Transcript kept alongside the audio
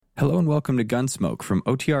Hello and welcome to Gunsmoke from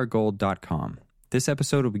OTRGold.com. This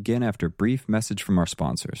episode will begin after a brief message from our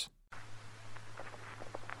sponsors.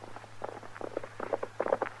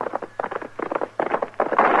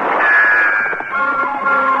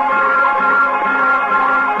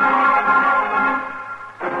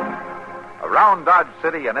 Around Dodge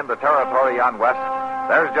City and in the territory on West,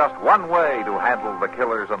 there's just one way to handle the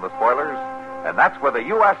killers and the spoilers, and that's with a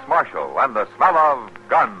U.S. Marshal and the smell of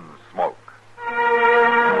gun smoke.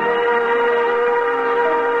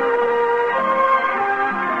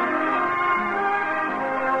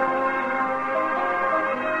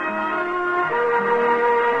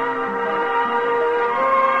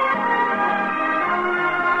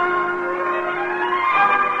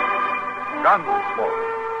 Gunsmoke,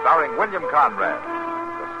 starring William Conrad,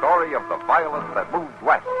 the story of the violence that moved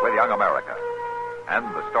west with young America, and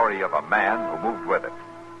the story of a man who moved with it.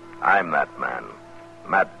 I'm that man,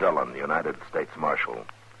 Matt Dillon, United States Marshal.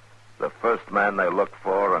 The first man they look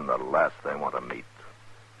for and the last they want to meet.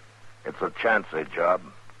 It's a chancy job,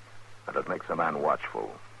 and it makes a man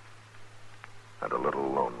watchful and a little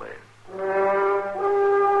lonely.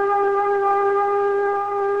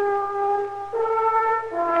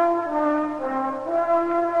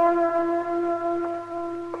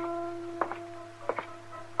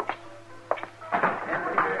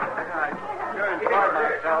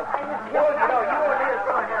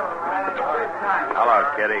 Hello,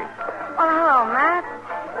 Kitty. Oh, hello, Matt.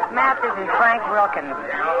 Matt, this is Frank Wilkins.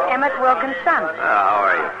 Emmett Wilkins' son. How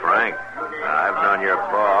are you, Frank? I've known your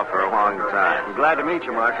pa for a long time. I'm glad to meet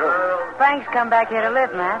you, Marshal. Frank's come back here to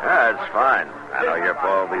live, Matt. Yeah, it's fine. I know your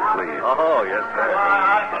pa will be pleased. Oh, yes, sir.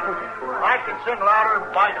 I can sing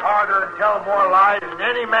louder, bite harder, and tell more lies than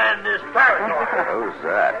any man in this territory. Who's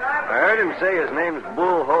that? I heard him say his name's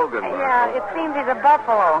Bull Hogan, Marshal. Yeah, it seems he's a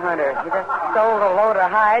buffalo hunter. He just sold a load of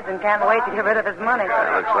hides and can't wait to get rid of his money.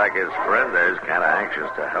 Looks like his friend there's kind of anxious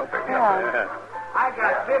to help him. Yeah. I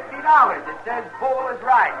got $50. It says Bull is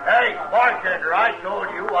right. Hey, bartender, I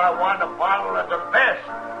told you I want a bottle of the best.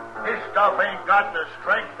 This stuff ain't got the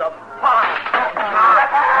strength of pound.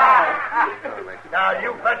 Now,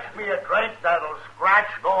 you fetch me a drink that'll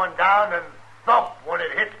scratch going down and thump when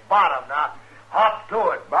it hits bottom. Now, hop to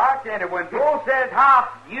it. Bartender, when Bull says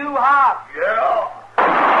hop, you hop. Yeah.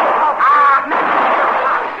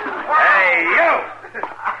 Hey, you!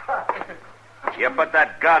 You put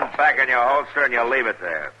that gun back in your holster and you leave it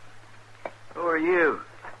there. Who are you?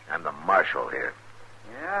 I'm the marshal here.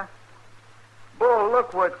 Yeah? Bull,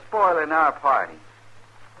 look what's spoiling our party.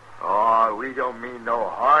 Oh, we don't mean no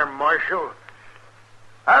harm, Marshal.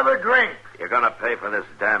 Have a drink. You're going to pay for this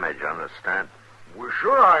damage, understand? Well,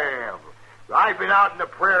 sure I am. I've been out in the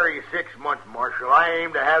prairie 6 months, Marshal. I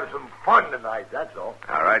aim to have some fun tonight, that's all.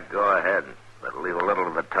 All right, go ahead. But leave a little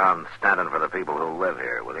of the town standing for the people who live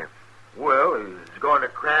here, will you? Well, it's going to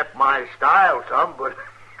cramp my style some, but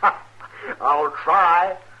I'll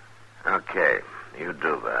try. Okay, you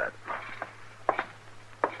do that.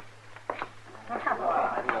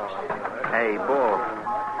 Hey, Bull.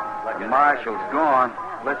 The marshal's gone.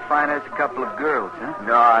 Let's find us a couple of girls, huh?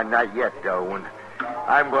 No, not yet, Darwin.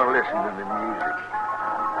 I'm going to listen to the music.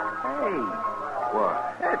 Hey. What?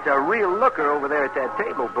 That's a real looker over there at that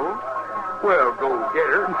table, Bull. Well, go get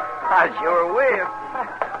her. I sure will.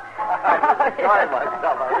 Sorry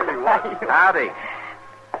myself, I really was. Howdy.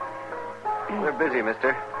 We're busy,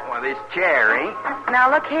 mister. Well, this chair ain't. Now,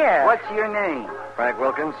 look here. What's your name? Frank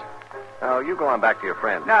Wilkins. Oh, you go on back to your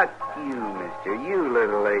friend. Not you, mister. You,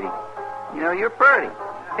 little lady. You know, you're pretty.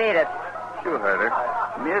 Beat it. You heard her.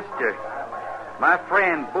 Mister, my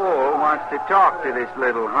friend Bull wants to talk to this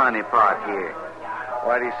little honeypot here.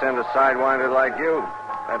 Why'd he send a sidewinder like you?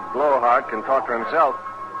 That blowhard can talk for himself.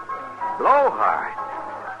 Blowhard?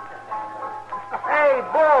 Hey,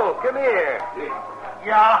 Bull, come here.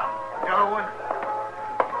 Yeah, Darwin?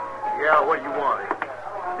 Yeah, what do you want?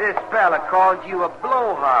 This fella called you a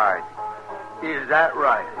blowhard. Is that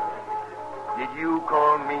right? Did you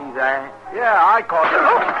call me that? Yeah, I called you.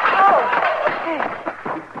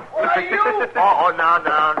 What are you? Oh,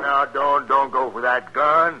 now, don't go for that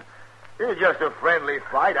gun. It's just a friendly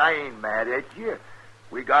fight. I ain't mad at you.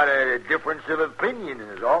 We got a difference of opinion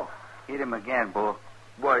is all. Hit him again, Bull.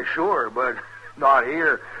 Why, sure, but not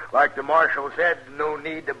here. Like the marshal said, no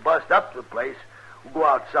need to bust up the place. We'll go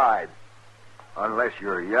outside. Unless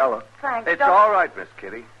you're yellow. Frank, It's don't... all right, Miss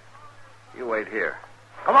Kitty. You wait here.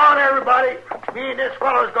 Come on, everybody. Me and this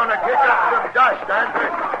fellow's going to kick up some dust, and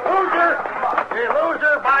the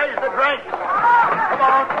loser buys the drink. Come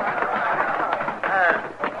on.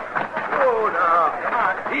 Oh, now. Come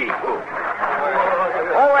on.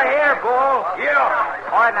 Over here, Bull.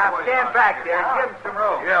 Yeah. Or right, now stand back there. Give him some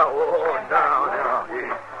room. Yeah, now.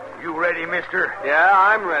 You ready, mister? Yeah,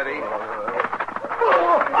 I'm ready.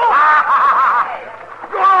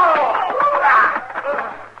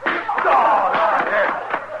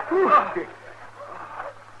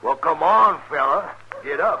 Well, come on, fella.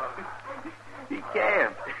 Get up. He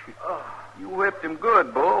can't. You whipped him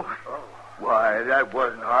good, Bull. Why, that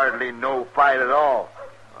wasn't hardly no fight at all.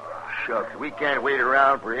 Shucks, we can't wait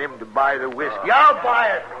around for him to buy the whiskey. I'll buy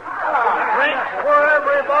it. Drinks for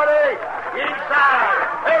everybody. Inside.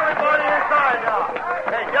 Everybody inside now.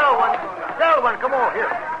 Hey, gentlemen, come on here.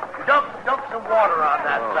 Dump some water on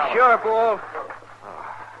that fella. Sure, Bull.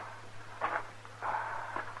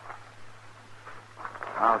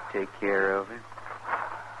 I'll take care of him.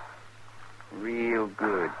 Real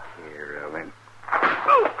good care of him.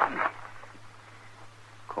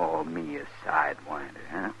 Call me a sidewinder,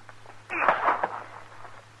 huh?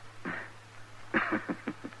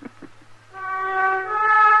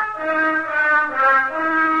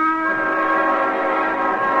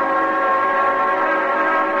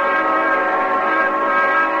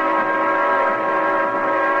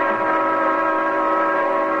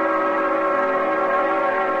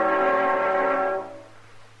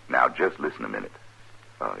 Now, just listen a minute,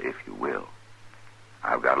 if you will.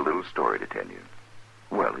 I've got a little story to tell you.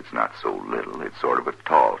 Well, it's not so little. It's sort of a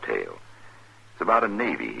tall tale. It's about a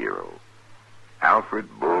Navy hero. Alfred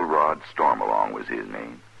Bullrod Stormalong was his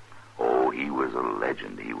name. Oh, he was a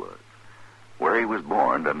legend, he was. Where he was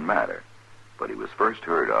born doesn't matter, but he was first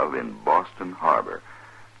heard of in Boston Harbor.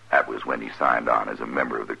 That was when he signed on as a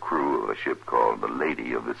member of the crew of a ship called the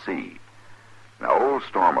Lady of the Sea. Now, old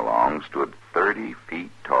Stormalong stood 30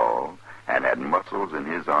 feet tall and had muscles in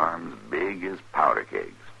his arms big as powder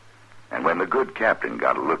kegs. And when the good captain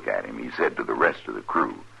got a look at him, he said to the rest of the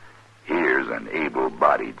crew, "Here's an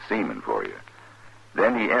able-bodied seaman for you."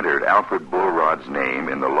 Then he entered Alfred Bullrod's name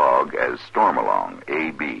in the log as Stormalong,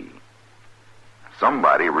 A.B.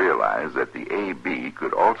 Somebody realized that the A.B.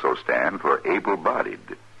 could also stand for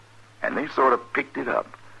able-bodied, and they sort of picked it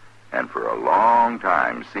up. And for a long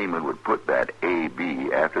time, seamen would put that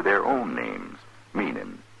A.B. after their own names,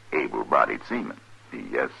 meaning able-bodied seamen.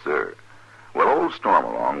 Yes, sir. Well, old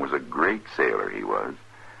Stormalong was a great sailor, he was.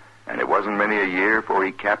 And it wasn't many a year before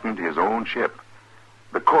he captained his own ship.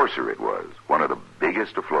 The Courser it was, one of the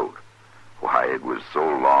biggest afloat. Why, it was so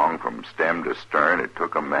long from stem to stern, it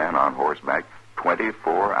took a man on horseback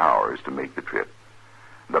 24 hours to make the trip.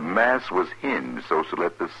 The mast was hinged so to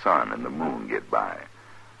let the sun and the moon get by.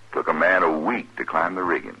 Took a man a week to climb the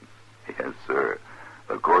rigging. Yes, sir.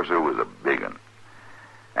 The Courser was a big one.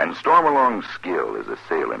 And Stormalong's skill as a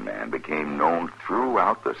sailing man became known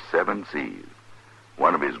throughout the 7 seas.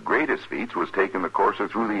 One of his greatest feats was taking the Courser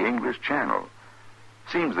through the English Channel.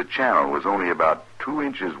 Seems the channel was only about 2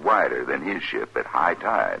 inches wider than his ship at high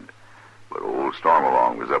tide. But old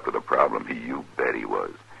Stormalong was up to the problem. You bet he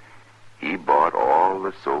was. He bought all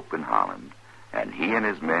the soap in Holland, and he and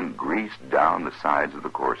his men greased down the sides of the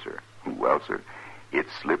Courser. Well, sir, it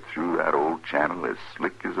slipped through that old channel as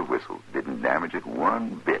slick as a whistle. Didn't damage it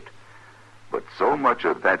one bit. But so much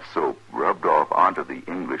of that soap rubbed off onto the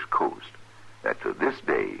English coast that to this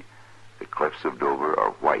day, the cliffs of Dover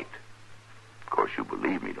are white. Of course, you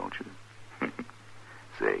believe me, don't you?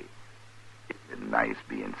 Say, it's nice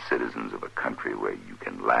being citizens of a country where you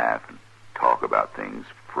can laugh and talk about things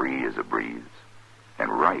free as a breeze, and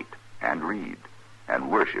write and read and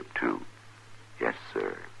worship, too. Yes,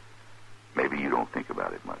 sir. Maybe you don't think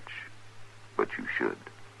about it much, but you should.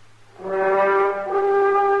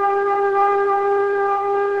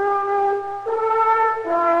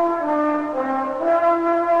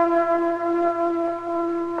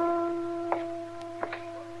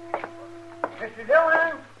 Mr.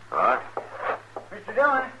 Dillon? What? Mr.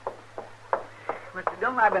 Dillon? Mr.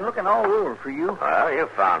 Dillon, I've been looking all over for you. Well, you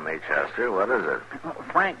found me, Chester. What is it?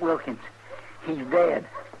 Frank Wilkins. He's dead.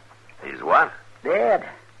 He's what? Dead.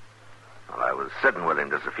 Well, I was sitting with him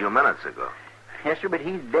just a few minutes ago. Yes, sir, but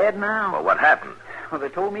he's dead now. Well, what happened? Well, they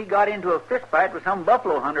told me he got into a fist fight with some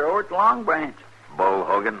buffalo hunter over at Long Branch. Bull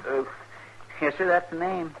Hogan? Yes, sir, that's the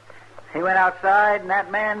name. He went outside, and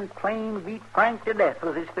that man plain beat Frank to death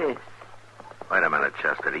with his fist. Wait a minute,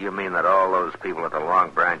 Chester. Do you mean that all those people at the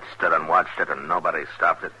Long Branch stood and watched it and nobody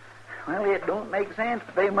stopped it? Well, it don't make sense,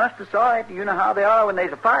 but they must have saw it. You know how they are when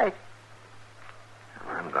there's a fight.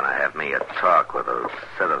 I'm going to have me a talk with those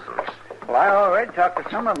citizens. Well, I already talked to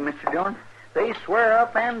some of them, Mr. Dillon. They swear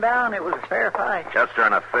up and down it was a fair fight. Chester,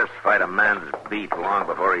 in a fist fight, a man's beat long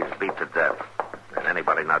before he's beat to death. And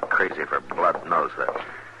anybody not crazy for blood knows that.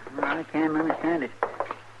 Well, I can't understand it.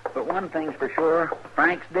 But one thing's for sure,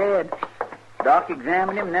 Frank's dead. Doc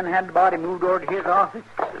examined him and then had the body moved over to his office.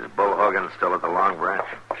 Is Bull Hogan still at the Long Branch?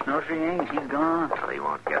 No, sir, he ain't. He's gone. Well, he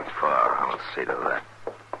won't get far. I'll see to that.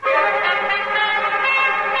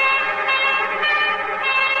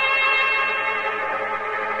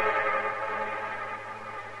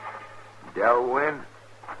 Delwyn?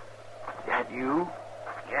 That you?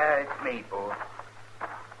 Yeah, it's me, Bull.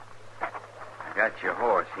 I got your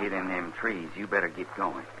horse hid in them trees. You better get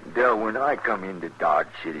going. Delwyn, I come into Dodge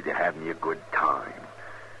City to have me a good time.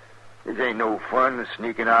 This ain't no fun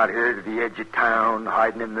sneaking out here to the edge of town,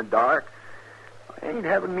 hiding in the dark. Ain't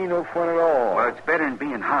having me no fun at all. Well, it's better than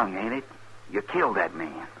being hung, ain't it? You killed that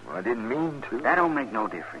man. Well, I didn't mean to. That don't make no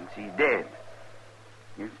difference. He's dead.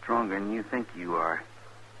 You're stronger than you think you are.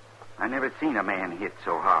 I never seen a man hit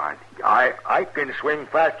so hard. I can swing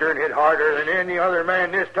faster and hit harder than any other man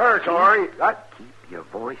in this territory. Keep your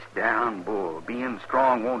voice down, Bull. Being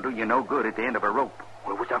strong won't do you no good at the end of a rope.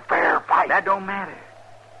 Well, it was a fair fight. That don't matter.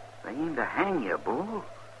 They aimed to hang you, Bull.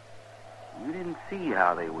 You didn't see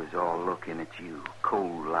how they was all looking at you,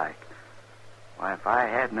 cold-like. Why, if I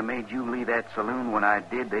hadn't have made you leave that saloon when I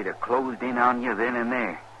did, they'd have closed in on you then and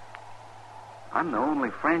there. I'm the only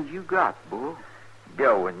friend you got, Bull.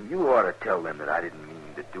 Delwyn, you ought to tell them that I didn't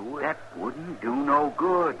mean to do it. That wouldn't do no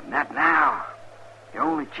good. Not now. Your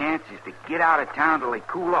only chance is to get out of town till they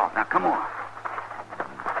cool off. Now, come on.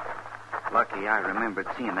 Lucky I remembered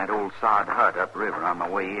seeing that old sod hut upriver on my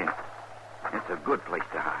way in. It's a good place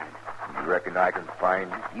to hide. You reckon I can find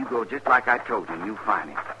it? You go just like I told you, and you find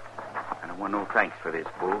it. I don't want no thanks for this,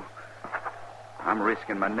 Bull. I'm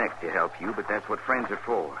risking my neck to help you, but that's what friends are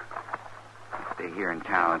for. I'll stay here in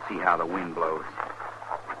town and see how the wind blows.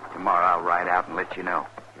 Tomorrow I'll ride out and let you know.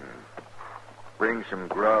 Bring some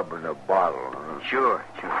grub and a bottle, huh? Sure.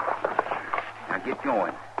 Now get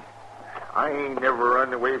going. I ain't never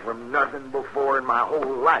run away from nothing before in my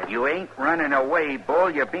whole life. You ain't running away, Bull.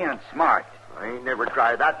 You're being smart. I ain't never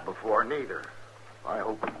tried that before, neither. I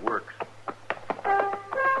hope it works.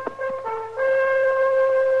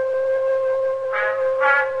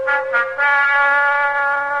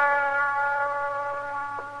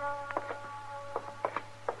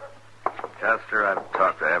 Chester, I've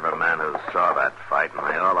talked to every man who saw that fight, and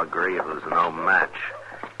they all agree it was no match.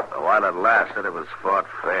 But while it lasted, it was fought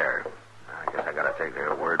fair. I guess I gotta take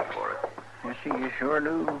their word for it. Yes, sir, you sure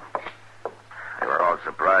do. They were all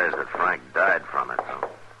surprised that Frank died from it, though.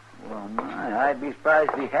 Well, my, I'd be surprised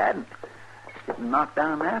if he hadn't. Getting knocked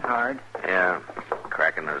down that hard. Yeah,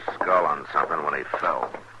 cracking his skull on something when he fell.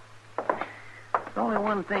 There's only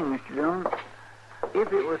one thing, Mr. Dillon.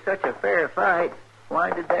 If it was such a fair fight, why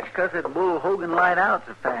did that cussed Bull Hogan light out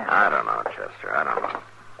so fast? I don't know, Chester. I don't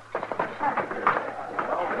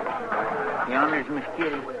know. Yonder's Miss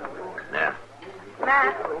Kitty. Yeah.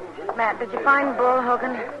 Matt, did you find Bull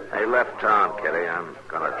Hogan? He left town, Kitty. I'm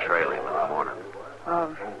gonna trail him in the morning.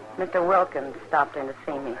 Oh, Mr. Wilkins stopped in to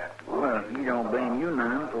see me. Well, he don't blame you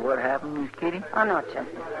none for what happened, Miss Kitty. Oh, no,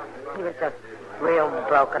 Chester. He was just real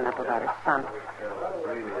broken up about his son.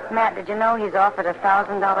 Matt, did you know he's offered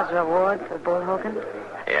 $1,000 reward for Bull Hogan?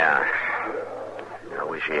 Yeah. I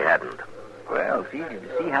wish he hadn't. Well, it's easy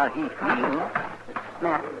to see how he feels.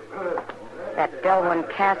 Matt, that Delwyn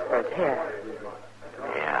Casper's here.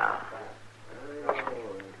 Yeah.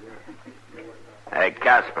 Hey,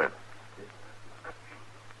 Casper.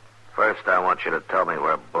 First, I want you to tell me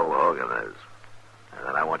where Bull Hogan is. And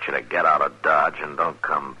then I want you to get out of Dodge and don't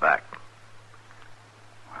come back.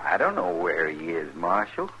 I don't know where he is,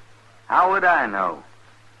 Marshal. How would I know?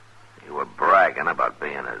 You were bragging about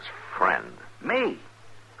being his friend. Me?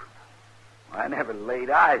 I never laid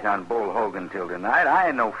eyes on Bull Hogan till tonight. I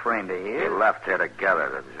ain't no friend of his. You left here together,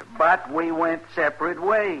 didn't you? But we went separate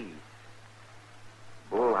ways.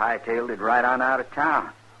 Bull hightailed it right on out of town.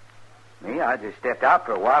 Me, I just stepped out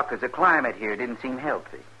for a while because the climate here didn't seem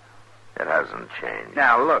healthy. It hasn't changed.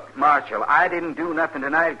 Now, look, Marshal, I didn't do nothing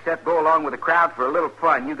tonight except go along with the crowd for a little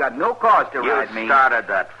fun. You got no cause to ride me. You started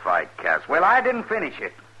that fight, Casper. Well, I didn't finish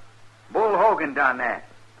it. Bull Hogan done that.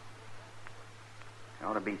 There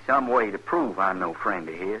ought to be some way to prove I'm no friend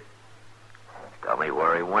of his. Tell me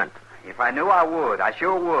where he went. If I knew, I would. I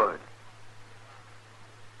sure would.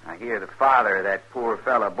 I hear the father of that poor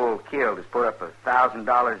fella Bull killed has put up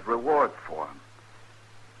 $1,000 reward for him.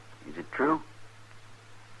 Is it true?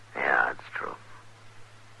 Yeah, it's true.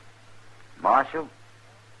 Marshal,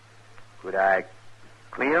 could I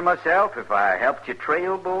clear myself if I helped you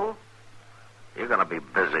trail Bull? You're going to be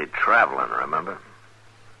busy traveling, remember?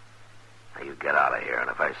 Now, you get out of here, and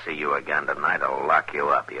if I see you again tonight, I'll lock you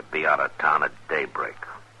up. You'll be out of town at daybreak.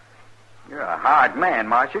 You're a hard man,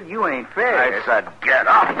 Marshal. You ain't fair. I said get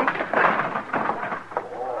up.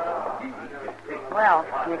 Well,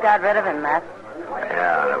 you got rid of him, Matt.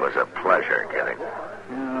 Yeah, it was a pleasure, Kitty.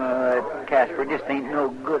 Casper just ain't no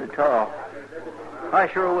good at all. I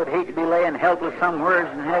sure would hate to be laying helpless somewhere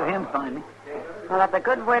and have him find me. Well, that's a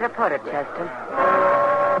good way to put it, Chester.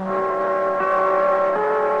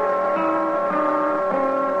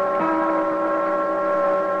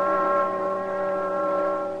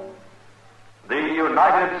 The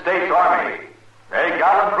United States Army, a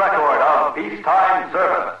gallant record of peacetime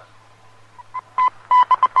service.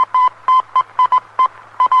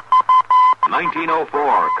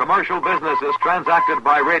 1904, commercial business is transacted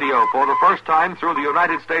by radio for the first time through the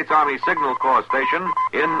United States Army Signal Corps station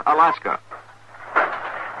in Alaska.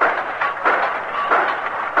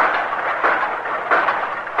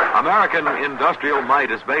 American industrial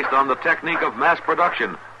might is based on the technique of mass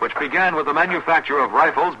production, which began with the manufacture of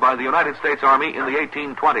rifles by the United States Army in the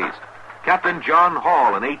 1820s. Captain John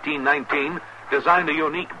Hall in 1819 designed a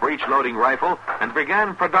unique breech-loading rifle and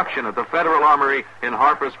began production at the Federal Armory in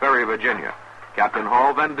Harpers Ferry, Virginia. Captain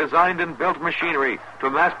Hall then designed and built machinery to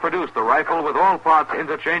mass-produce the rifle with all parts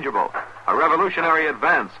interchangeable, a revolutionary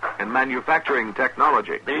advance in manufacturing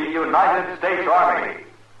technology. The United States Army,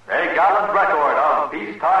 a gallant record of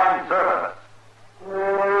peacetime service.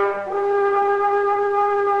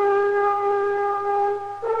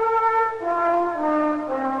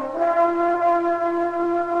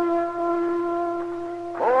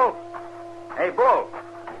 Bull? Hey, Bull.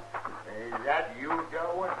 Is that you,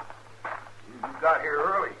 Delwyn? You got here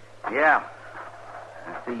early. Yeah.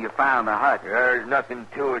 I see you found the hut. There's nothing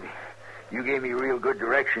to it. You gave me real good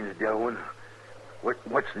directions, Delwyn.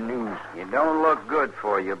 What's the news? You don't look good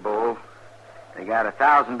for you, Bull. They got a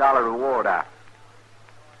 $1,000 reward out.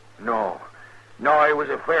 No, it was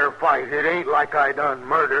a fair fight. It ain't like I done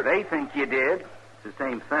murder. They think you did. It's the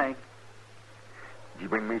same thing. Did you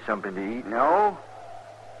bring me something to eat? No.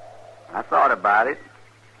 I thought about it.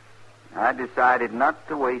 I decided not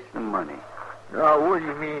to waste the money. No, what do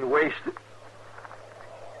you mean, waste it?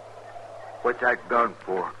 What's that gun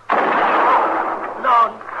for?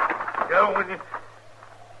 No,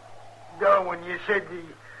 Delwyn, you said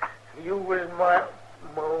you was my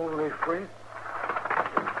only friend.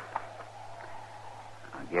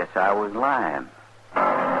 I guess I was lying.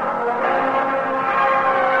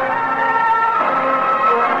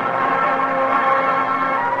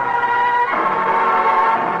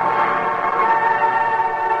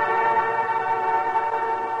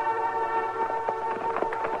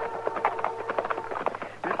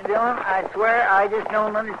 Mr. Dillon, I swear I just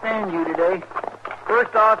don't understand you today.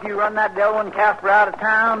 First off, you run that Delwyn Casper out of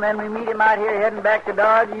town, then we meet him out here heading back to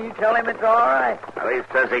Dodge, and you tell him it's all right. Well, he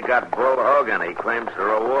says he got Bull Hogan. He claims the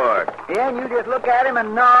reward. Yeah, and you just look at him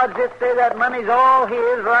and nod, just say that money's all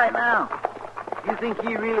his right now. You think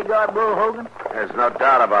he really got Bull Hogan? There's no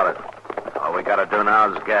doubt about it. All we got to do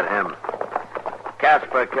now is get him.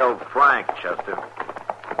 Casper killed Frank, Chester.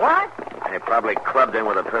 What? He probably clubbed him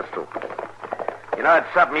with a pistol. You know,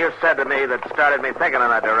 it's something you said to me that started me thinking in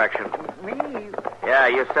that direction. Me? Yeah,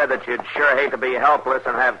 you said that you'd sure hate to be helpless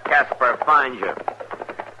and have Casper find you.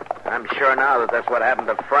 I'm sure now that that's what happened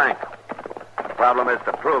to Frank. The problem is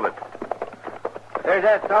to prove it. There's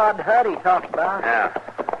that sod hut he talked about. Yeah.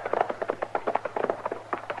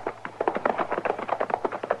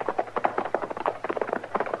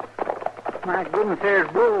 My goodness,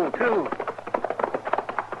 there's Bull, too.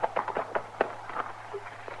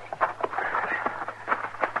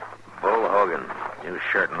 Bull Hogan, new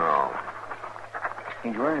shirt and all.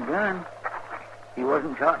 He's wearing a gun. He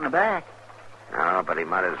wasn't shot in the back. No, but he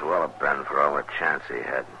might as well have been for all the chance he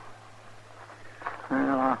had.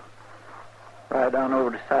 Well, I'll ride down over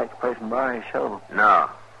to Sykes' place and borrow his shovel. No.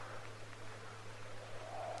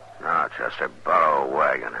 No, Chester, borrow a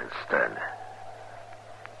wagon instead.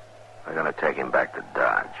 We're going to take him back to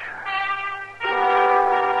Dodge.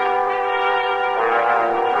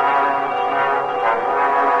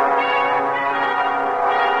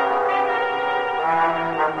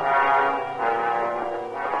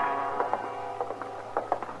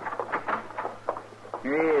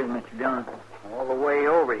 Here he is, Mr. Dillon. All the way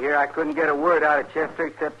over here, I couldn't get a word out of Chester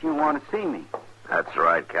except you want to see me. That's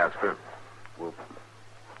right, Casper. Well,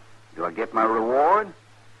 do I get my reward?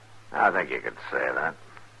 I think you could say that.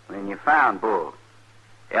 When you found Bull.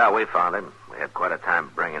 Yeah, we found him. We had quite a time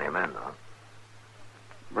bringing him in, though.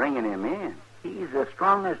 Bringing him in? He's the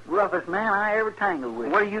strongest, roughest man I ever tangled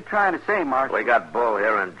with. What are you trying to say, Marshal? We got Bull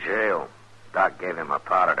here in jail. Doc gave him a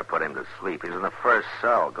powder to put him to sleep. He's in the first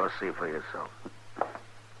cell. Go see for yourself.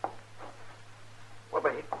 Well,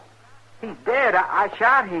 but he's dead. I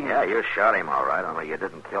shot him. Yeah, you shot him all right, only you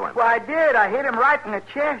didn't kill him. Well, I did. I hit him right in the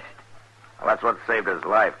chest. Well, that's what saved his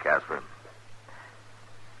life, Casper.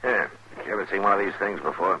 Here, you ever seen one of these things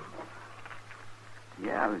before?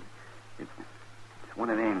 Yeah, it's one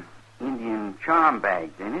of them Indian charm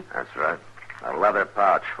bags, ain't it? That's right. A leather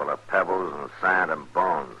pouch full of pebbles and sand and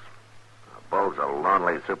bones. Bull's a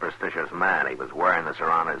lonely, superstitious man. He was wearing this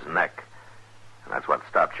around his neck. And that's what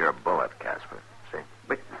stopped your bullet, Casper.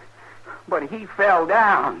 See? But he fell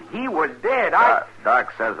down. He was dead.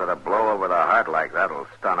 Doc says that a blow over the heart like that will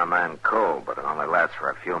stun a man cold, but it only lasts for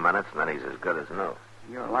a few minutes, and then he's as good as new.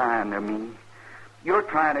 You're lying to me. You're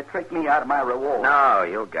trying to trick me out of my reward. No,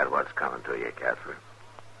 you'll get what's coming to you, Casper.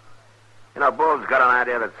 You know, Bull's got an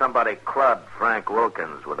idea that somebody clubbed Frank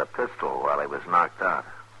Wilkins with a pistol while he was knocked out.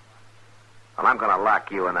 Well, I'm going to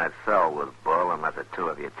lock you in that cell with Bull and let the two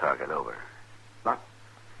of you talk it over. Lock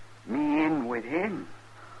me in with him?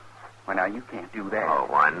 Well, now, you can't do that. Oh,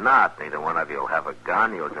 why not? Neither one of you will have a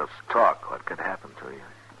gun. You'll just talk. What could happen to you?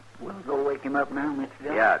 We'll go wake him up now, Mr.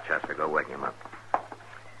 Dillon. Yeah, Chester, go wake him up.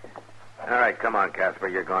 All right, come on, Casper.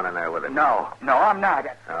 You're going in there with him. No, I'm not.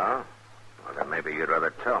 Oh? Well, then maybe you'd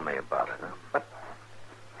rather tell me about it, huh? But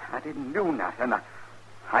I didn't do nothing.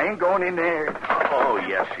 I ain't going in there. Oh,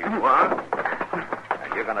 yes, you are.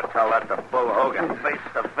 And you're going to tell that to Bull Hogan face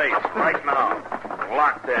to face right now.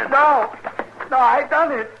 Locked in. No, I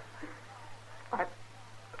done it.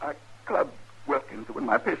 I clubbed Wilkins with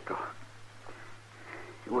my pistol.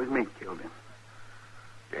 It was me killed him.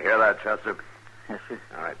 You hear that, Chester? Yes, sir.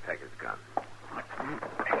 All right, take his gun.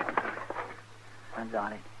 I'm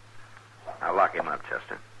on it. Now lock him up,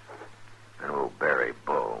 Chester. Then we'll bury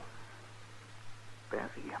Bull. Bury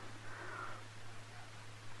him.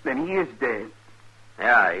 Then he is dead.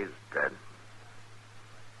 Yeah, he's dead.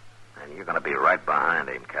 And you're going to be right behind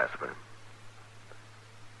him, Casper.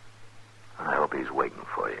 I hope he's waiting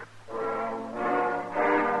for you.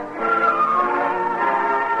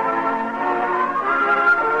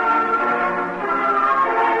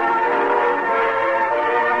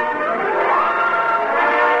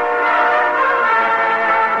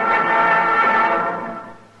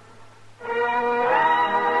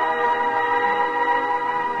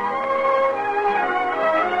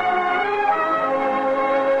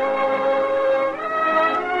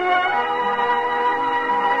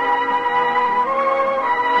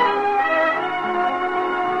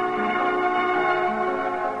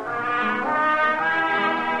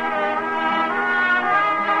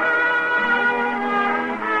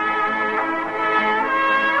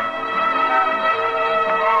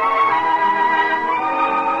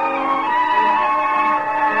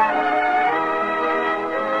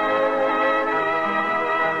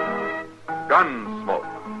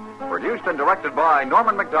 Gunsmoke. Produced and directed by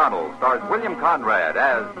Norman McDonald, stars William Conrad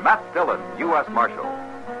as Matt Dillon, U.S. Marshal.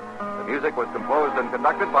 The music was composed and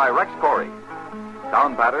conducted by Rex Corey.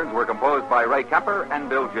 Sound patterns were composed by Ray Kemper and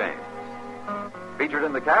Bill James. Featured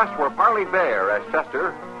in the cast were Parley Bear as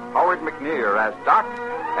Chester, Howard McNear as Doc,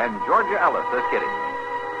 and Georgia Ellis as Kitty.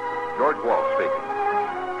 George Walsh speaking.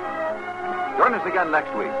 Join us again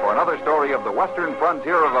next week for another story of the western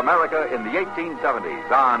frontier of America in the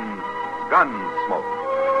 1870s on Gunsmoke.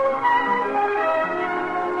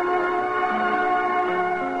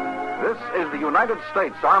 This is the United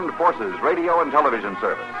States Armed Forces Radio and Television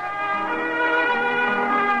Service.